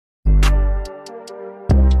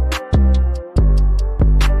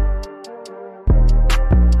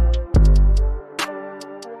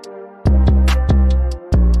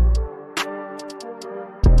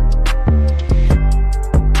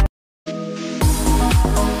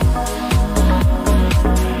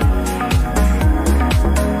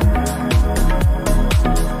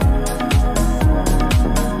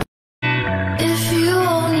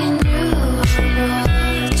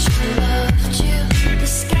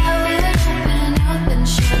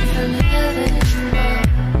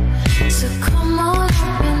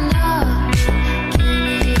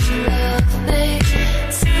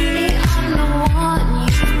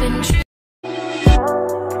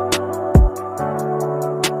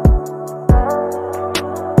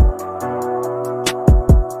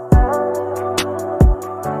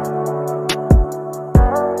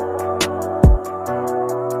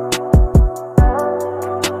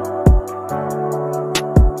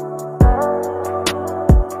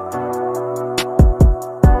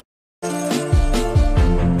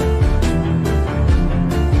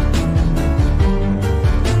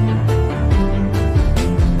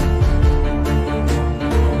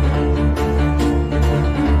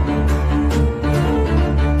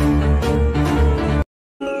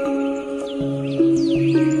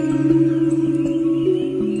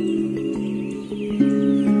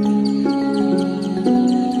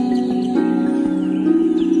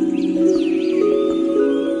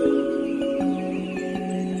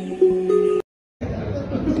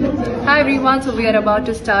everyone, so we are about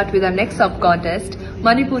to start with our next sub-contest,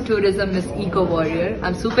 Manipur Tourism Miss Eco Warrior.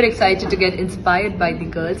 I'm super excited to get inspired by the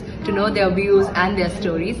girls, to know their views and their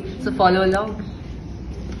stories, so follow along.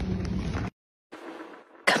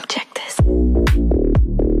 Come check this. Come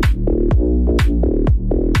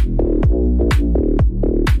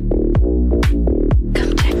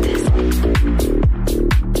check this.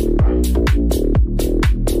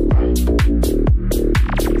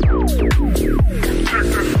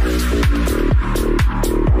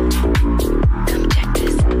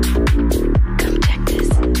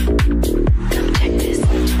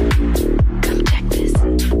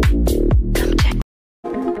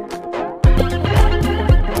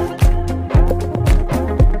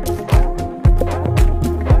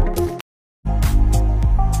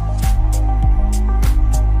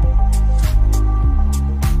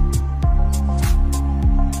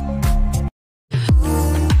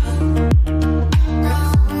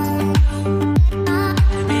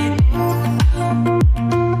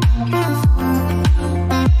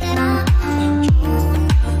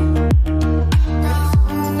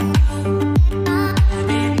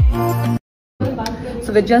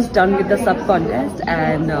 So we're just done with the sub-contest,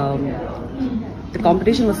 and the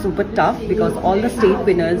competition was super tough because all the state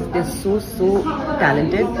winners, they're so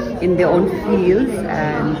talented in their own fields,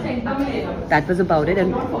 and that was about it.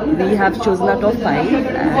 And we have chosen our top 5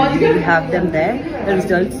 and we have them there. The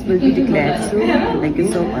results will be declared soon. Thank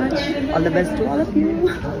you so much. All the best to all of you.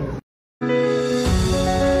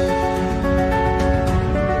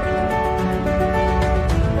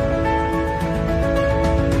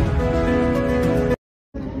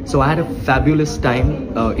 So I had a fabulous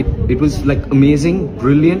time. It was like amazing,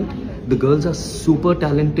 brilliant. The girls are super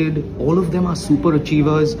talented. All of them are super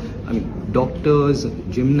achievers. I mean, doctors,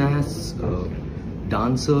 gymnasts,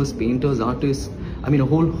 dancers, painters, artists. I mean, a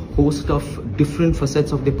whole host of different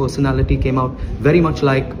facets of their personality came out, very much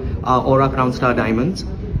like our Aura Crown Star Diamonds.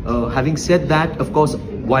 Having said that, of course,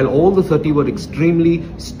 while all the 30 were extremely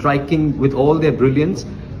striking with all their brilliance,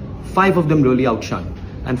 5 of them really outshone.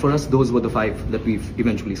 And for us, those were the 5 that we've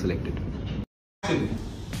eventually selected.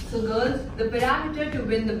 So girls, the parameter to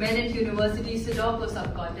win the Bennett University Sudoku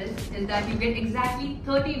sub-contest is that you get exactly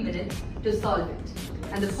 30 minutes to solve it.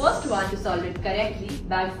 And the first one to solve it correctly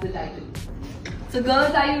bags the title. So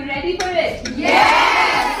girls, are you ready for it?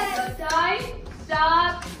 Yes! Your time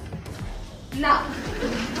starts now.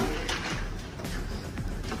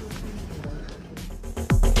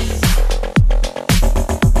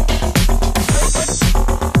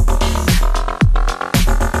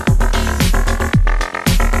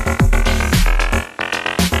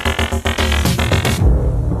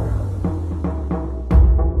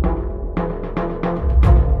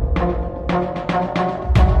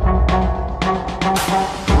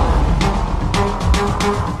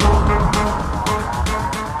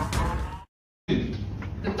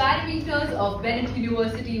 Of Bennett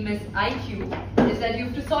University Miss IQ is that you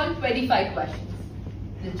have to solve 25 questions.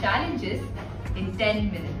 The challenge is in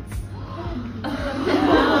 10 minutes.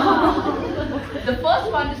 The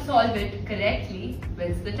first one to solve it correctly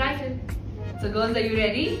wins the title. So girls, are you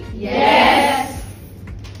ready? Yes!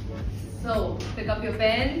 So pick up your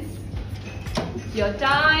pens. Your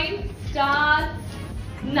time starts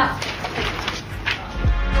now.